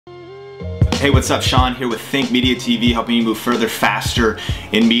Hey, what's up? Sean here with Think Media TV, helping you move further, faster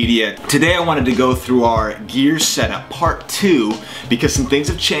in media. Today I wanted to go through our gear setup part 2 because some things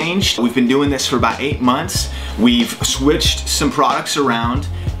have changed. We've been doing this for about 8 months. We've switched some products around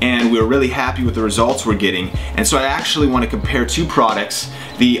and we're really happy with the results we're getting. And so I actually want to compare two products,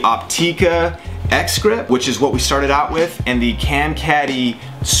 the Opteka X-Grip, which is what we started out with, and the Caddie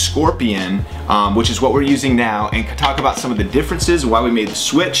Scorpion, which is what we're using now, and talk about some of the differences and why we made the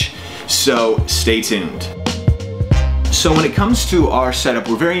switch. So stay tuned. So when it comes to our setup,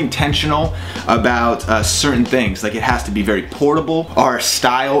 we're very intentional about certain things. Like, it has to be very portable. Our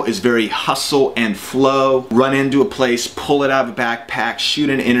style is very hustle and flow. Run into a place, pull it out of a backpack, shoot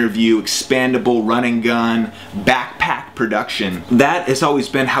an interview, expandable, run and gun, backpack production. That has always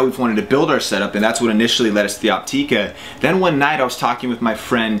been how we've wanted to build our setup, and that's what initially led us to the Opteka. Then one night I was talking with my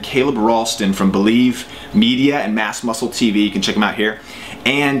friend Caleb Ralston from Believe Media and Mass Muscle TV. You can check him out here.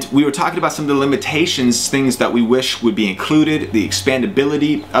 And we were talking about some of the limitations, things that we wish would be included, the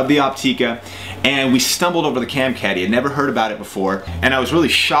expandability of the Opteka, and we stumbled over the Caddie. I'd never heard about it before, and I was really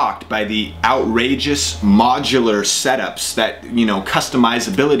shocked by the outrageous modular setups that, you know,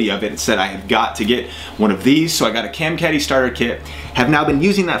 customizability of it. It said I have got to get one of these, so I got a Caddie starter kit. Have now been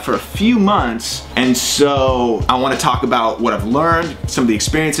using that for a few months, and so I want to talk about what I've learned, some of the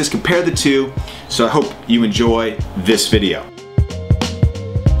experiences, compare the two, so I hope you enjoy this video.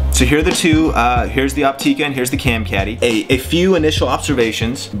 So here are the two, here's the Opteka and here's the Caddie. A few initial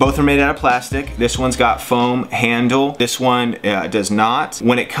observations. Both are made out of plastic. This one's got foam handle. This one does not.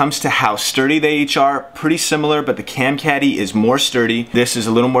 When it comes to how sturdy they each are, pretty similar, but the Caddie is more sturdy. This is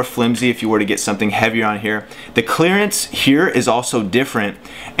a little more flimsy if you were to get something heavier on here. The clearance here is also different,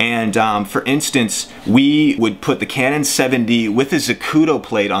 and for instance, we would put the Canon 7D with a Zacuto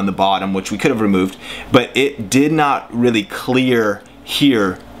plate on the bottom, which we could have removed, but it did not really clear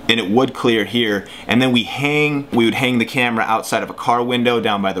here, and it would clear here, and then we would hang the camera outside of a car window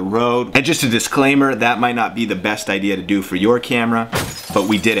down by the road. And just a disclaimer, that might not be the best idea to do for your camera, but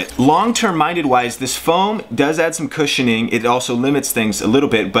we did it. Long-term minded wise, this foam does add some cushioning. It also limits things a little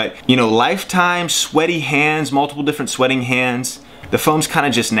bit, but you know, lifetime, sweaty hands, multiple different sweating hands, the foam's kind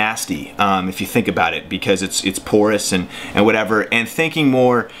of just nasty if you think about it, because it's porous and whatever. And thinking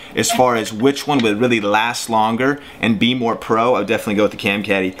more as far as which one would really last longer and be more pro, I would definitely go with the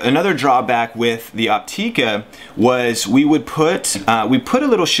Caddie. Another drawback with the Opteka was we put a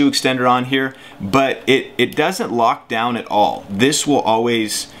little shoe extender on here, but it doesn't lock down at all. This will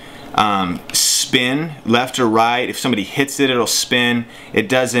always spin left or right. If somebody hits it, it'll spin. It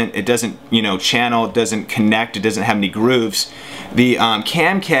doesn't, you know, channel, it doesn't connect, it doesn't have any grooves. The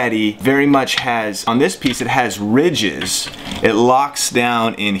Caddie very much has, on this piece, it has ridges. It locks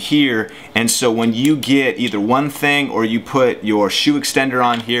down in here, and so when you get either one thing or you put your shoe extender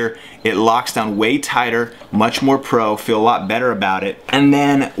on here, it locks down way tighter, much more pro, feel a lot better about it. And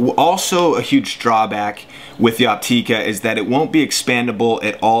then also a huge drawback with the Opteka is that it won't be expandable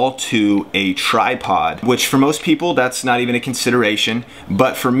at all to a tripod, which for most people that's not even a consideration.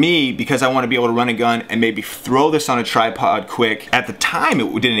 But for me, because I want to be able to run a gun and maybe throw this on a tripod quick, at the time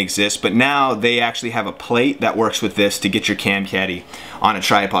it didn't exist, but now they actually have a plate that works with this to get your Caddie on a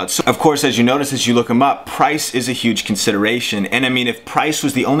tripod. So of course, as you notice as you look them up, price is a huge consideration. And I mean, if price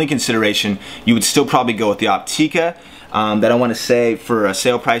was the only consideration, you would still probably go with the Opteka. That I want to say for a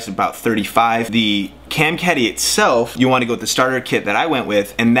sale price of about $35. The Caddie itself, you want to go with the starter kit that I went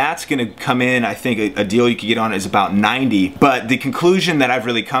with, and that's going to come in, I think a deal you could get on is about $90. But the conclusion that I've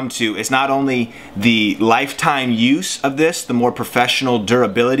really come to is not only the lifetime use of this, the more professional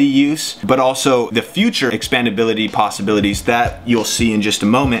durability use, but also the future expandability possibilities that you'll see in just a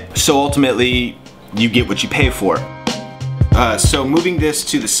moment. So ultimately, you get what you pay for. So moving this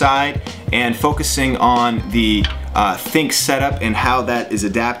to the side and focusing on the Think setup and how that is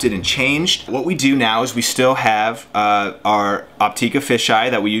adapted and changed. What we do now is we still have our Opteka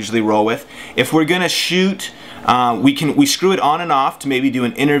fisheye that we usually roll with. If we're gonna shoot, we screw it on and off to maybe do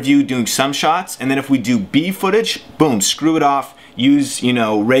an interview, doing some shots, and then if we do B footage, boom, screw it off. Use, you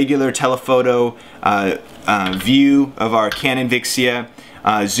know, regular telephoto view of our Canon VIXIA,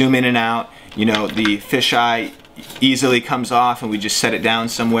 zoom in and out. You know, the fisheye easily comes off and we just set it down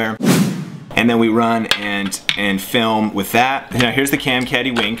somewhere, and then we run and film with that. Now here's the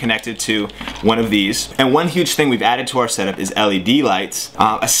Caddie wing connected to one of these. And one huge thing we've added to our setup is LED lights,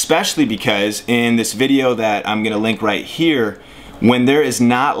 especially because in this video that I'm gonna link right here, when there is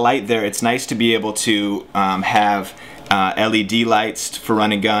not light there, it's nice to be able to have LED lights for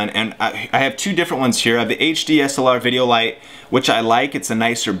run and gun. And I have two different ones here. I have the HD SLR video light, which I like. It's a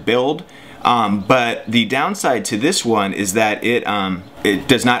nicer build. But the downside to this one is that it's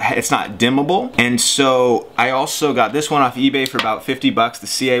not dimmable. And so I also got this one off eBay for about 50 bucks, the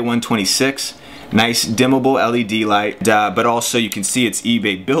CA126. Nice dimmable LED light, but also you can see its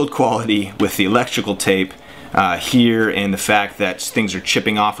eBay build quality with the electrical tape here, and the fact that things are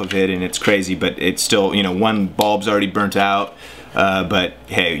chipping off of it, and it's crazy, but it's still, you know, one bulb's already burnt out, but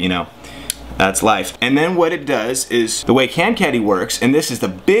hey, you know, that's life. And then what it does is, the way Caddie works, and this is the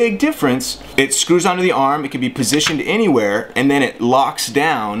big difference, it screws onto the arm, it can be positioned anywhere, and then it locks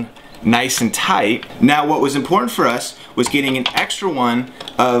down nice and tight. Now what was important for us was getting an extra one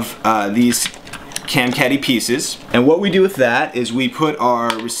of these Caddie pieces, and what we do with that is we put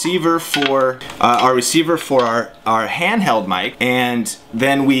our receiver for our handheld mic, and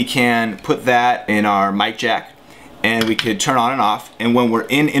then we can put that in our mic jack, and we could turn on and off, and when we're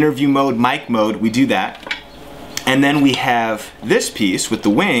in interview mode, mic mode, we do that. And then we have this piece with the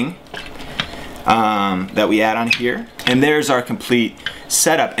wing that we add on here, and there's our complete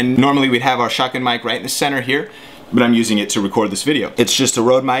setup. And normally we'd have our shotgun mic right in the center here, but I'm using it to record this video. It's just a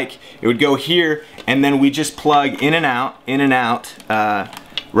Rode mic. It would go here, and then we just plug in and out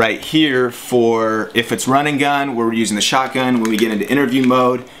right here for if it's run and gun, where we're using the shotgun. When we get into interview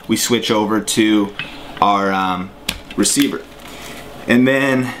mode, we switch over to our receiver. And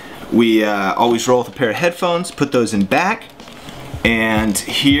then we always roll with a pair of headphones, put those in back, and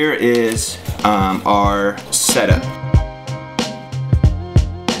here is our setup.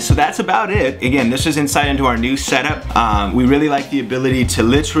 So that's about it. Again, this is insight into our new setup. We really like the ability to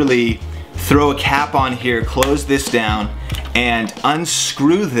literally throw a cap on here, close this down, and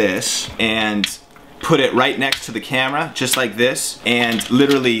unscrew this and put it right next to the camera, just like this, and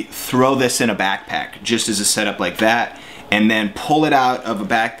literally throw this in a backpack, just as a setup like that, and then pull it out of a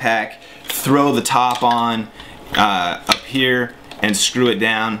backpack, throw the top on up here, and screw it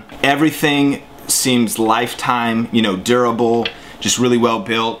down. Everything seems lifetime, you know, durable, just really well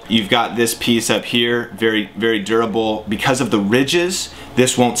built. You've got this piece up here, very, very durable. Because of the ridges,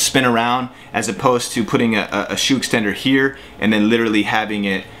 this won't spin around, as opposed to putting a shoe extender here and then literally having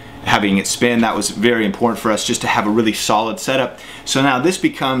it spin. That was very important for us, just to have a really solid setup. So now this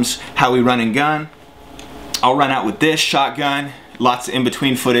becomes how we run and gun. I'll run out with this shotgun, lots of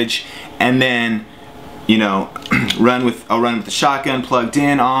in-between footage, and then, you know, I'll run with the shotgun plugged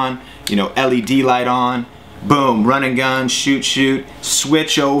in, on, you know, LED light on, boom, run and gun, shoot,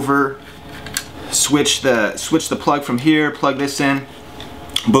 switch over, switch the plug from here, plug this in,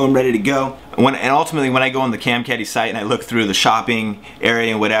 boom, ready to go. And ultimately, when I go on the Caddie site and I look through the shopping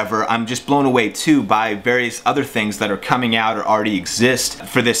area and whatever, I'm just blown away too by various other things that are coming out or already exist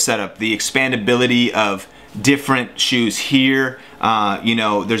for this setup. The expandability of different shoes here. You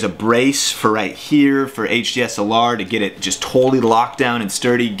know, there's a brace for right here for HDSLR to get it just totally locked down and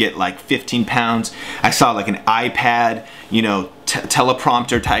sturdy, get like 15 pounds. I saw like an iPad, you know,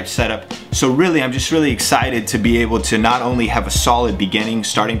 teleprompter type setup. So really, I'm just really excited to be able to not only have a solid beginning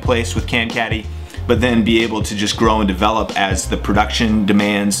starting place with Caddie, but then be able to just grow and develop as the production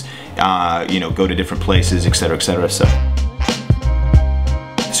demands, you know, go to different places, etc., etc.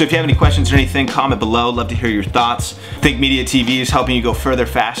 So if you have any questions or anything, comment below. Love to hear your thoughts. Think Media TV is helping you go further,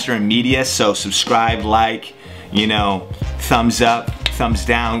 faster in media, so subscribe, like, you know, thumbs up, thumbs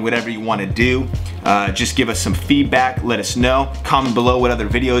down, whatever you want to do. Just give us some feedback, let us know. Comment below what other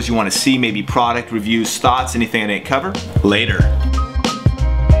videos you want to see, maybe product reviews, thoughts, anything I didn't cover. Later.